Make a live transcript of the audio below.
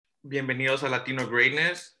Bienvenidos a Latino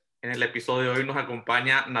Greatness. En el episodio de hoy nos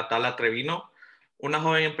acompaña Natalia Trevino, una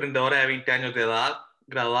joven emprendedora de 20 años de edad,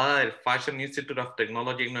 graduada del Fashion Institute of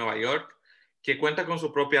Technology en Nueva York, que cuenta con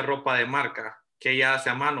su propia ropa de marca, que ella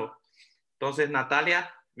hace a mano. Entonces,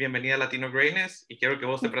 Natalia, bienvenida a Latino Greatness y quiero que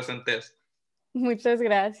vos te presentes. Muchas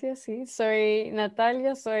gracias, sí. Soy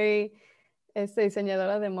Natalia, soy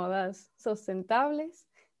diseñadora de modas sustentables.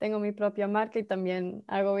 Tengo mi propia marca y también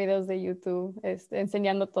hago videos de YouTube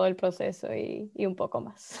enseñando todo el proceso y un poco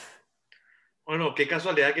más. Bueno, qué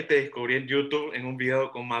casualidad que te descubrí en YouTube en un video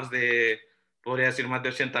con podría decir, más de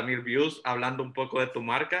 80,000 views, hablando un poco de tu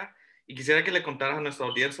marca. Y quisiera que le contaras a nuestra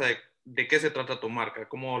audiencia de qué se trata tu marca,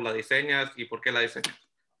 cómo la diseñas y por qué la diseñas.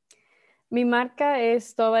 Mi marca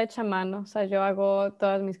es toda hecha a mano, o sea, yo hago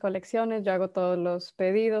todas mis colecciones, yo hago todos los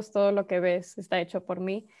pedidos, todo lo que ves está hecho por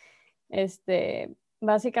mí.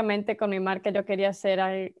 Básicamente con mi marca yo quería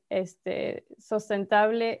ser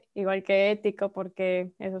sustentable, igual que ético,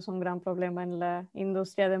 porque eso es un gran problema en la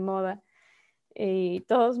industria de moda. Y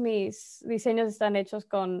todos mis diseños están hechos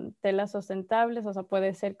con telas sustentables, o sea,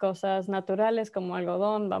 puede ser cosas naturales como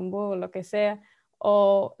algodón, bambú, lo que sea,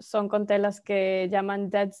 o son con telas que llaman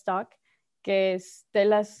dead stock, que es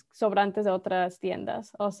telas sobrantes de otras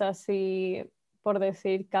tiendas. O sea, si por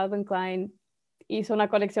decir Calvin Klein hizo una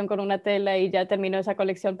colección con una tela y ya terminó esa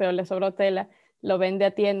colección, pero le sobró tela, lo vende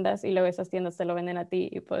a tiendas y luego esas tiendas te lo venden a ti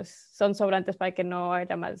y pues son sobrantes para que no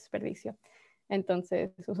haya más desperdicio.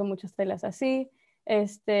 Entonces uso muchas telas así.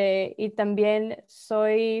 Y también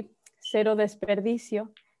soy cero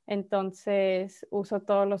desperdicio. Entonces uso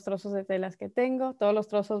todos los trozos de telas que tengo, todos los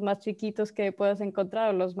trozos más chiquitos que puedas encontrar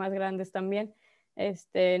o los más grandes también.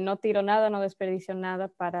 No tiro nada, no desperdicio nada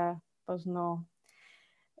para pues no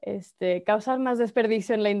causar más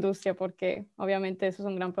desperdicio en la industria porque obviamente eso es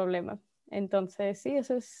un gran problema. Entonces sí,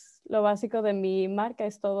 eso es lo básico de mi marca,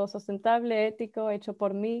 es todo sustentable, ético, hecho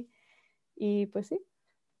por mí y pues sí.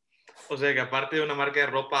 O sea, que aparte de una marca de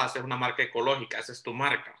ropa, haces una marca ecológica, esa es tu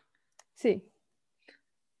marca. Sí.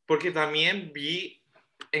 Porque también vi,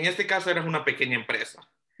 en este caso eres una pequeña empresa.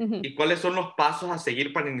 Ujú. ¿Y cuáles son los pasos a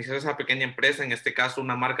seguir para iniciar esa pequeña empresa, en este caso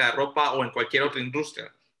una marca de ropa o en cualquier otra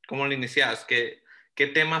industria? ¿Cómo la inicias? ¿Qué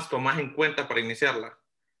temas tomas en cuenta para iniciarla?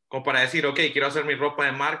 Como para decir, ok, quiero hacer mi ropa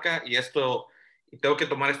de marca y tengo que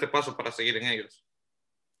tomar este paso para seguir en ellos.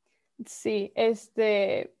 Sí,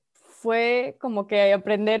 fue como que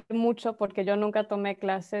aprender mucho porque yo nunca tomé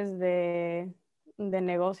clases de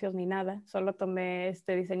negocios ni nada, solo tomé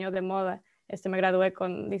este diseño de moda. Me gradué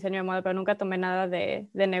con diseño de moda, pero nunca tomé nada de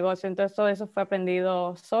negocio. Entonces todo eso fue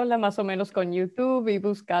aprendido sola, más o menos con YouTube y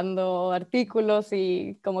buscando artículos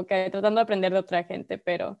y como que tratando de aprender de otra gente,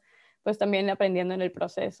 pero pues también aprendiendo en el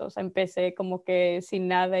proceso. O sea, empecé como que sin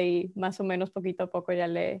nada y más o menos poquito a poco ya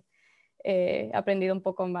le aprendido un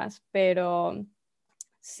poco más, pero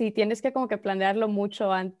si tienes que como que planearlo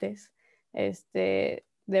mucho antes,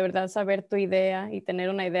 de verdad saber tu idea y tener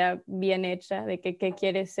una idea bien hecha de qué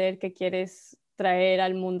quieres ser, qué quieres traer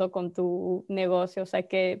al mundo con tu negocio, o sea,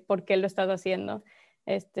 por qué lo estás haciendo.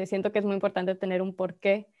 Siento que es muy importante tener un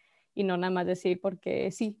porqué y no nada más decir porque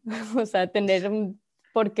sí, o sea, tener un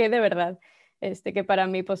porqué de verdad. Que para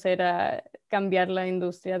mí pues era cambiar la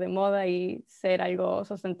industria de moda y ser algo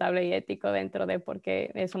sustentable y ético dentro de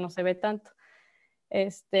porque eso no se ve tanto.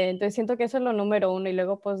 Entonces siento que eso es lo número uno y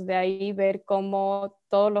luego pues de ahí ver cómo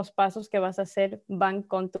todos los pasos que vas a hacer van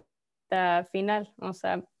con tu meta final, o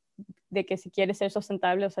sea, de que si quieres ser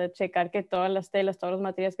sustentable, o sea, checar que todas las telas, todos los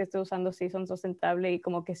materiales que estés usando sí son sustentables y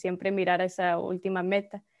como que siempre mirar a esa última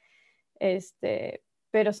meta.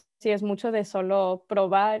 Pero sí es mucho de solo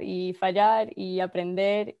probar y fallar y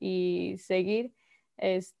aprender y seguir.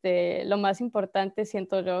 Lo más importante,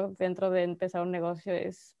 siento yo, dentro de empezar un negocio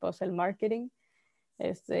es pues el marketing,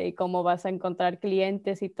 y cómo vas a encontrar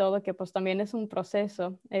clientes y todo, que pues también es un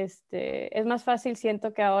proceso. Es más fácil,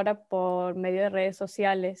 siento que ahora por medio de redes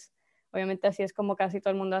sociales, obviamente así es como casi todo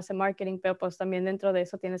el mundo hace marketing, pero pues también dentro de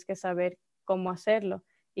eso tienes que saber cómo hacerlo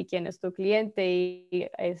y quién es tu cliente y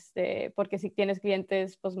porque si tienes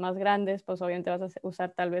clientes pues más grandes, pues obviamente vas a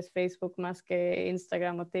usar tal vez Facebook más que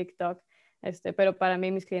Instagram o TikTok, pero para mí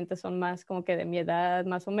mis clientes son más como que de mi edad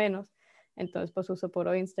más o menos. Entonces, pues uso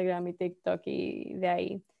puro Instagram y TikTok y de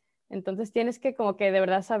ahí. Entonces, tienes que como que de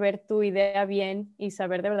verdad saber tu idea bien y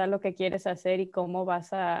saber de verdad lo que quieres hacer y cómo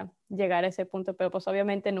vas a llegar a ese punto. Pero pues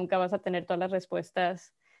obviamente nunca vas a tener todas las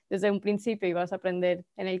respuestas desde un principio y vas a aprender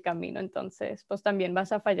en el camino. Entonces, pues también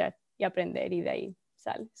vas a fallar y aprender y de ahí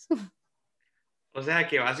sales. O sea,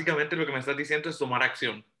 que básicamente lo que me estás diciendo es tomar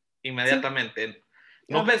acción Sí, inmediatamente.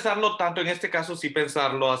 No ajá. pensarlo tanto, en este caso sí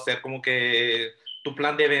pensarlo, hacer como que tu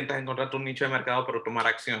plan de ventas, encontrar tu nicho de mercado, pero tomar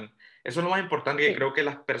acción. Eso es lo más importante que Sí. creo que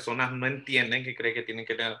las personas no entienden, que creen que tienen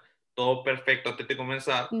que tener todo perfecto antes de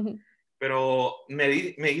comenzar. Ujú. Pero me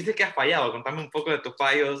dices que has fallado. Contame un poco de tus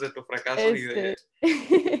fallos, de tus fracasos y de...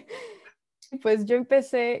 Este, pues yo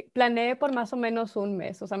planeé por más o menos un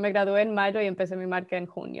mes, o sea, me gradué en mayo y empecé mi marca en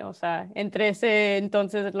junio, o sea, entre ese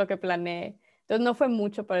entonces es lo que planeé. Entonces no fue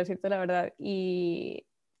mucho, para decirte la verdad, y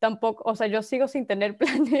tampoco, o sea, yo sigo sin tener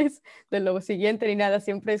planes de lo siguiente ni nada,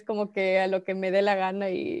 siempre es como que a lo que me dé la gana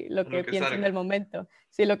y lo lo que que piense en salga. el momento.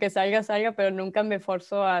 Si lo que salga, salga, pero nunca me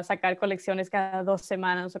forzo a sacar colecciones cada 2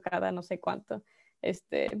 semanas o cada no sé cuánto.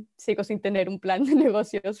 Sigo sin tener un plan de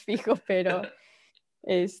negocios fijo,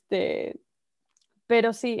 este,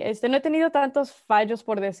 pero sí, no he tenido tantos fallos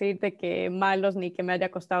por decirte que malos, ni que me haya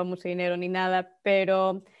costado mucho dinero, ni nada,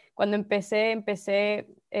 pero cuando empecé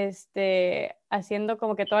haciendo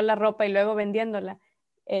como que toda la ropa y luego vendiéndola,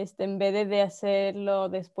 en vez de hacerlo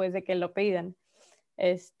después de que lo pidan.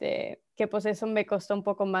 Que pues eso me costó un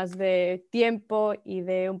poco más de tiempo y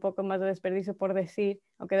de un poco más de desperdicio por decir,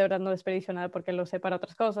 aunque de verdad no desperdicio nada porque lo sé para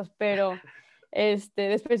otras cosas, pero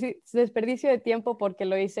desperdicio de tiempo porque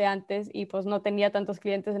lo hice antes y pues no tenía tantos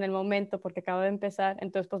clientes en el momento porque acabo de empezar,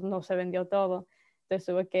 entonces pues no se vendió todo, entonces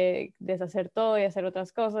tuve que deshacer todo y hacer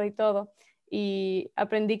otras cosas y todo, y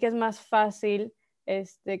aprendí que es más fácil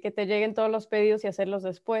que te lleguen todos los pedidos y hacerlos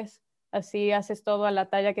después. Así haces todo a la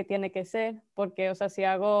talla que tiene que ser, porque, o sea, si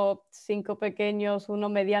hago 5 pequeños, uno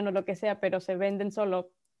mediano, lo que sea, pero se venden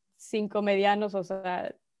solo 5 medianos, o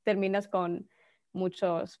sea, terminas con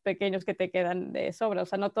muchos pequeños que te quedan de sobra. O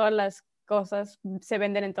sea, no todas las cosas se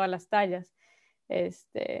venden en todas las tallas.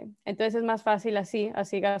 Entonces es más fácil así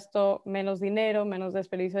gasto menos dinero, menos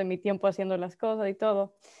desperdicio de mi tiempo haciendo las cosas y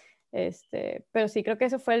todo. Pero sí, creo que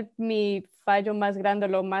ese fue mi fallo más grande,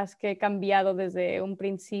 lo más que he cambiado desde un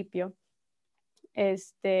principio.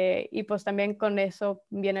 Y pues también con eso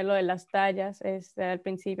viene lo de las tallas. Al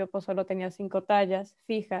principio pues solo tenía 5 tallas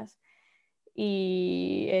fijas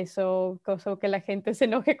y eso causó que la gente se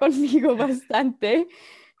enoje conmigo bastante.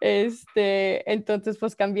 Entonces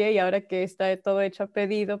pues cambié y ahora que está todo hecho a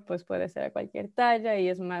pedido, pues puede ser a cualquier talla y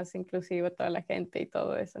es más inclusivo toda la gente y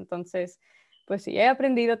todo eso. Entonces, pues sí, he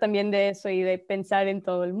aprendido también de eso y de pensar en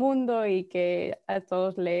todo el mundo y que a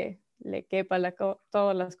todos le quepa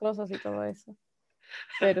todas las cosas y todo eso.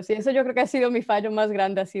 Pero sí, eso yo creo que ha sido mi fallo más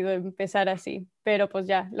grande, ha sido empezar así. Pero pues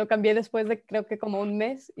ya, lo cambié después de creo que como un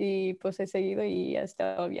mes y pues he seguido y ha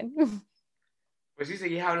estado bien. Pues sí,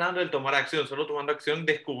 seguís hablando del tomar acción. Solo tomando acción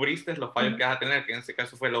descubriste los fallos que vas a tener, que en este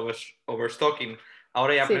caso fue el overstocking.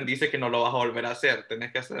 Ahora ya Sí, aprendiste que no lo vas a volver a hacer.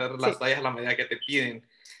 Tenés que hacer las sí. tallas a la medida que te piden.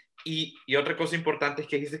 Y otra cosa importante es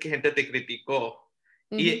que dices que gente te criticó.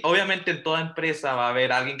 Y Ujú. obviamente en toda empresa va a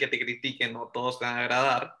haber alguien que te critique, no todos te van a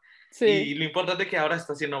agradar. Y Sí, lo importante es que ahora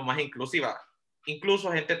está siendo más inclusiva. Incluso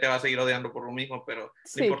gente te va a seguir odiando por lo mismo, pero lo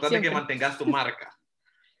sí, importante es que siempre. mantengas tu marca.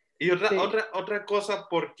 Y Sí. otra cosa,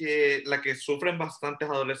 porque la que sufren bastantes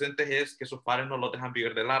adolescentes es que sus padres no los dejan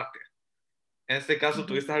vivir del arte. En este caso, Ujú.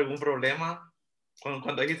 ¿tuviste algún problema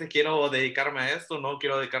cuando dijiste quiero dedicarme a esto, no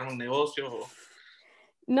quiero dedicarme a un negocio?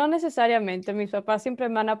 No necesariamente, mis papás siempre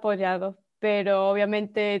me han apoyado, pero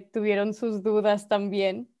obviamente tuvieron sus dudas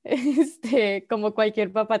también, como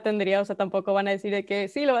cualquier papá tendría, o sea, tampoco van a decir de que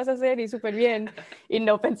sí, lo vas a hacer y súper bien, y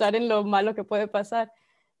no pensar en lo malo que puede pasar.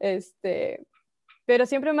 Este, pero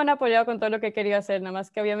siempre me han apoyado con todo lo que quería hacer, nada más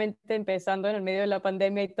que obviamente empezando en el medio de la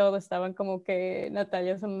pandemia y todo, estaban como que,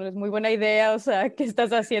 Natalia, eso no es muy buena idea, o sea, ¿qué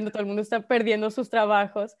estás haciendo? Todo el mundo está perdiendo sus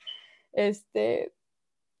trabajos. Este,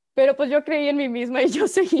 pero pues yo creí en mí misma y yo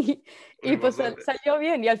seguí Lo y pues importante. salió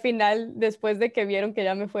bien y al final, después de que vieron que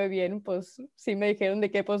ya me fue bien, pues sí me dijeron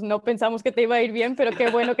de que pues no pensamos que te iba a ir bien, pero qué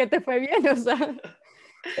bueno que te fue bien, o sea,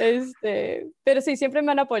 pero sí, siempre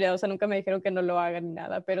me han apoyado, o sea, nunca me dijeron que no lo hagan ni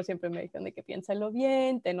nada, pero siempre me dijeron de que piénsalo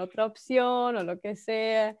bien, ten otra opción o lo que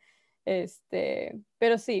sea,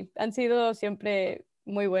 pero sí, han sido siempre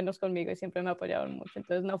muy buenos conmigo y siempre me apoyaron mucho,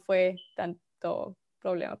 entonces no fue tanto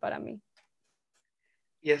problema para mí.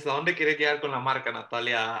 ¿Y hasta dónde quieres llegar con la marca,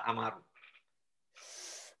 Natalia Amar?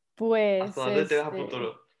 ¿Hasta Pues, dónde te ves a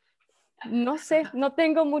futuro? no sé, no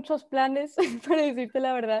tengo muchos planes, para decirte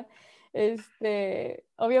la verdad.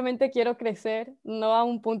 Obviamente quiero crecer, no a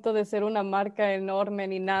un punto de ser una marca enorme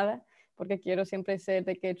ni nada, porque quiero siempre ser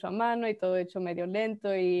de que hecho a mano y todo hecho medio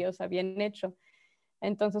lento y, o sea, bien hecho.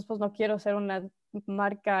 Entonces, pues no quiero ser una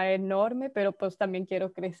marca enorme, pero pues también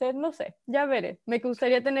quiero crecer, no sé, ya veré. Me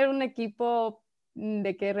gustaría tener un equipo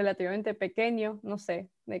de que relativamente pequeño, no sé,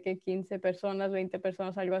 de que 15 personas, 20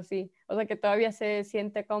 personas, algo así. O sea, que todavía se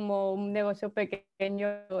siente como un negocio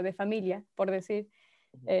pequeño de familia, por decir.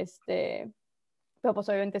 Este, pero pues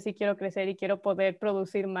obviamente sí quiero crecer y quiero poder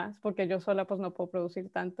producir más, porque yo sola pues no puedo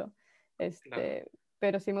producir tanto. Claro.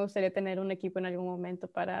 Pero sí me gustaría tener un equipo en algún momento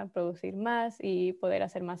para producir más y poder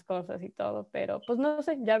hacer más cosas y todo, pero pues no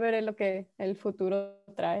sé, ya veré lo que el futuro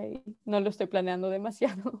trae y no lo estoy planeando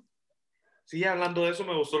demasiado. Sí, hablando de eso,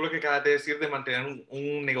 me gustó lo que acabas de decir de mantener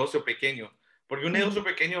un negocio pequeño, porque un negocio Ujú,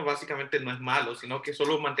 pequeño básicamente no es malo, sino que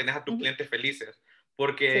solo mantienes a tus ujú. clientes felices,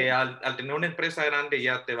 porque Sí, al tener una empresa grande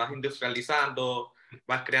ya te vas industrializando,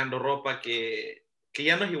 vas creando ropa que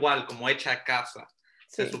ya no es igual, como hecha a casa,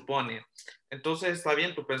 se sí. supone. Entonces está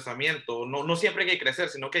bien tu pensamiento, no, no siempre hay que crecer,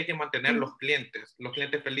 sino que hay que mantener Ujú, los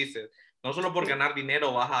clientes felices. No solo por sí. ganar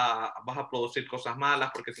dinero vas a producir cosas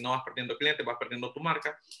malas, porque si no vas perdiendo clientes, vas perdiendo tu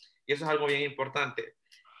marca, y eso es algo bien importante.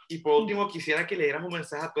 Y por Ujú. último, quisiera que le dieras un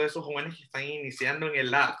mensaje a todos esos jóvenes que están iniciando en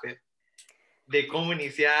el arte, de cómo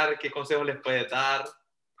iniciar, qué consejos les puedes dar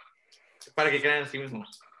para que crean en sí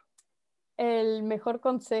mismos. El mejor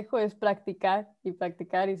consejo es practicar y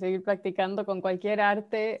practicar y seguir practicando con cualquier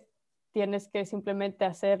arte. Tienes que simplemente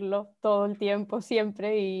hacerlo todo el tiempo,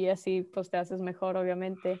 siempre, y así pues te haces mejor,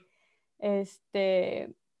 obviamente.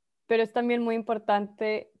 Este, pero es también muy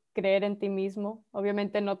importante creer en ti mismo.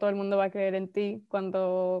 Obviamente no todo el mundo va a creer en ti.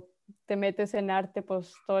 Cuando te metes en arte,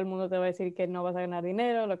 pues todo el mundo te va a decir que no vas a ganar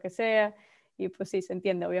dinero, lo que sea. Y pues sí, se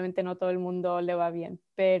entiende. Obviamente no todo el mundo le va bien.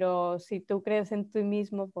 Pero si tú crees en ti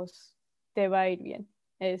mismo, pues te va a ir bien.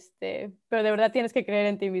 Pero de verdad tienes que creer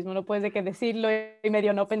en ti mismo, no puedes de que decirlo y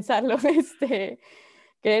medio no pensarlo.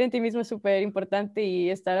 Creer en ti mismo es súper importante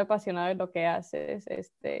y estar apasionado en lo que haces,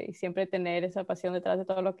 y siempre tener esa pasión detrás de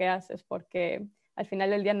todo lo que haces, porque al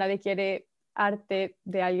final del día nadie quiere arte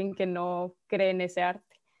de alguien que no cree en ese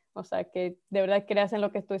arte. O sea, que de verdad creas en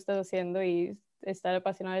lo que tú estás haciendo y estar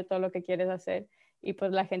apasionado de todo lo que quieres hacer. Y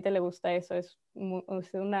pues la gente le gusta eso, es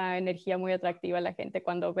una energía muy atractiva a la gente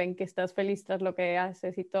cuando ven que estás feliz tras lo que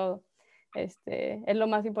haces y todo. Es lo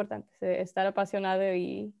más importante, estar apasionado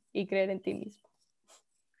y creer en ti mismo.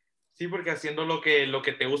 Sí, porque haciendo lo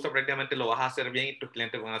que te gusta prácticamente lo vas a hacer bien y tus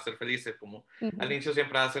clientes van a ser felices. Como al Ujú. inicio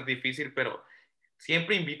siempre va a ser difícil, pero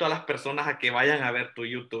siempre invito a las personas a que vayan a ver tu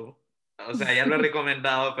YouTube. O sea, ya lo he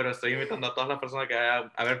recomendado, pero estoy invitando a todas las personas que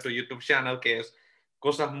vayan a ver tu YouTube channel, que es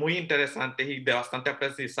cosas muy interesantes y de bastante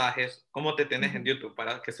aprendizajes. ¿Cómo te tienes en Ujú. YouTube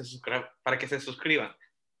para que se suscriban?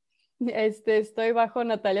 Estoy bajo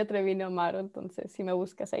Natalia Trevino Amaro, entonces si me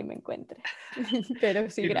buscas ahí me encuentras. Pero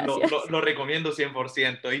sí, Sí, gracias. lo recomiendo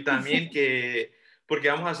 100%. Y también que, porque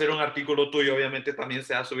vamos a hacer un artículo tuyo, obviamente también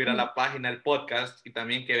se va a subir a la página el podcast y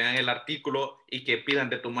también que vean el artículo y que pidan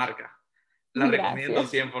de tu marca. La recomiendo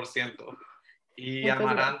Gracias. 100%. Y Muchas gracias.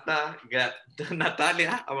 Amaranta,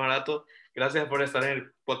 Natalia Amarato, gracias por estar en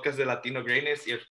el podcast de Latino Greatness y